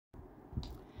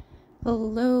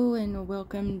Hello and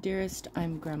welcome, dearest.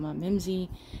 I'm Grandma Mimsy.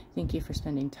 Thank you for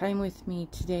spending time with me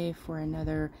today for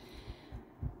another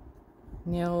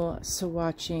nail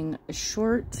swatching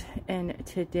short. And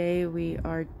today we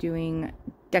are doing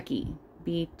Ducky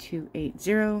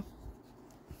B280.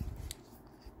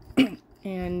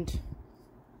 And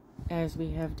as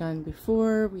we have done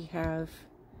before, we have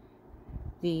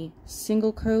the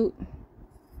single coat.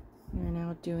 We're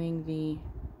now doing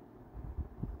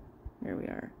there we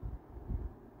are.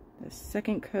 The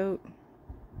second coat.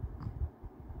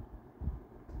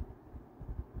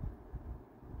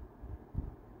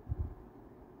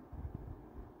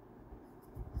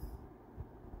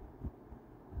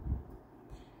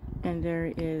 And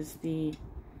there is the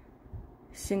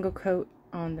single coat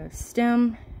on the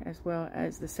stem as well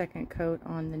as the second coat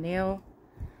on the nail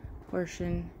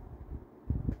portion.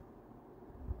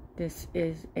 This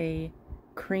is a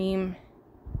cream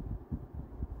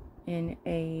in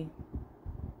a,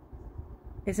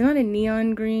 it's not a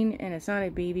neon green and it's not a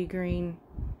baby green.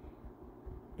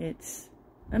 It's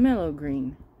a mellow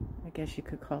green, I guess you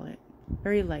could call it.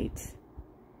 Very light.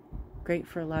 Great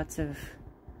for lots of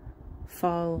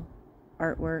fall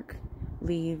artwork,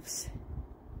 leaves,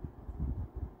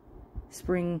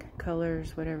 spring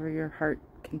colors, whatever your heart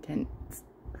content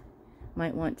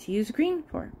might want to use green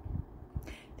for.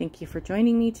 Thank you for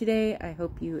joining me today. I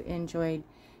hope you enjoyed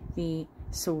the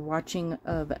swatching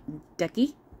of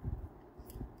Ducky.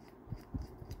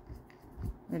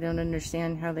 I don't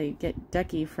understand how they get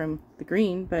Ducky from the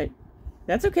green, but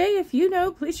that's okay. If you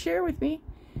know, please share with me.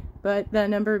 But the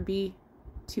number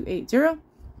B280.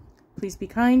 Please be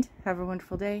kind. Have a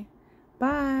wonderful day.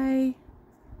 Bye.